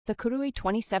The KOORUI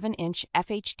 27-inch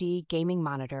FHD Gaming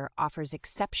Monitor offers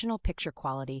exceptional picture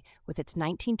quality with its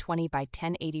 1920 by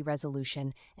 1080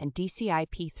 resolution and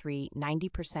DCI-P3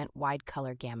 90% wide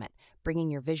color gamut, bringing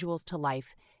your visuals to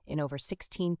life in over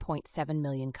 16.7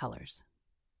 million colors.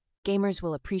 Gamers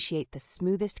will appreciate the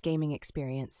smoothest gaming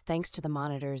experience thanks to the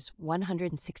monitor's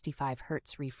 165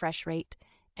 Hz refresh rate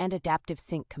and adaptive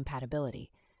sync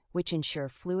compatibility, which ensure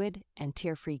fluid and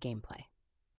tear-free gameplay.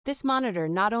 This monitor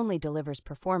not only delivers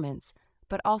performance,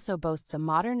 but also boasts a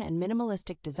modern and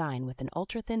minimalistic design with an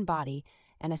ultra-thin body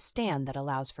and a stand that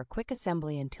allows for quick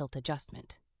assembly and tilt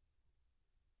adjustment.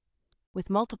 With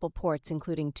multiple ports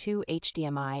including 2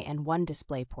 HDMI and 1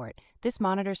 DisplayPort, this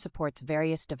monitor supports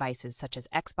various devices such as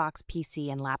Xbox,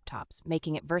 PC, and laptops,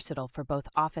 making it versatile for both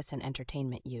office and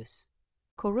entertainment use.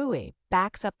 KOORUI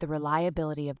backs up the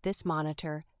reliability of this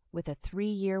monitor with a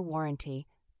 3-year warranty,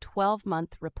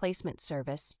 12-month replacement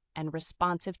service, and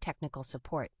responsive technical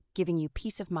support, giving you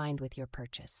peace of mind with your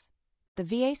purchase. The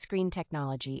VA screen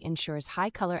technology ensures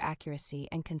high color accuracy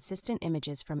and consistent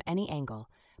images from any angle,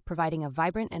 providing a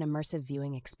vibrant and immersive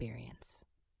viewing experience.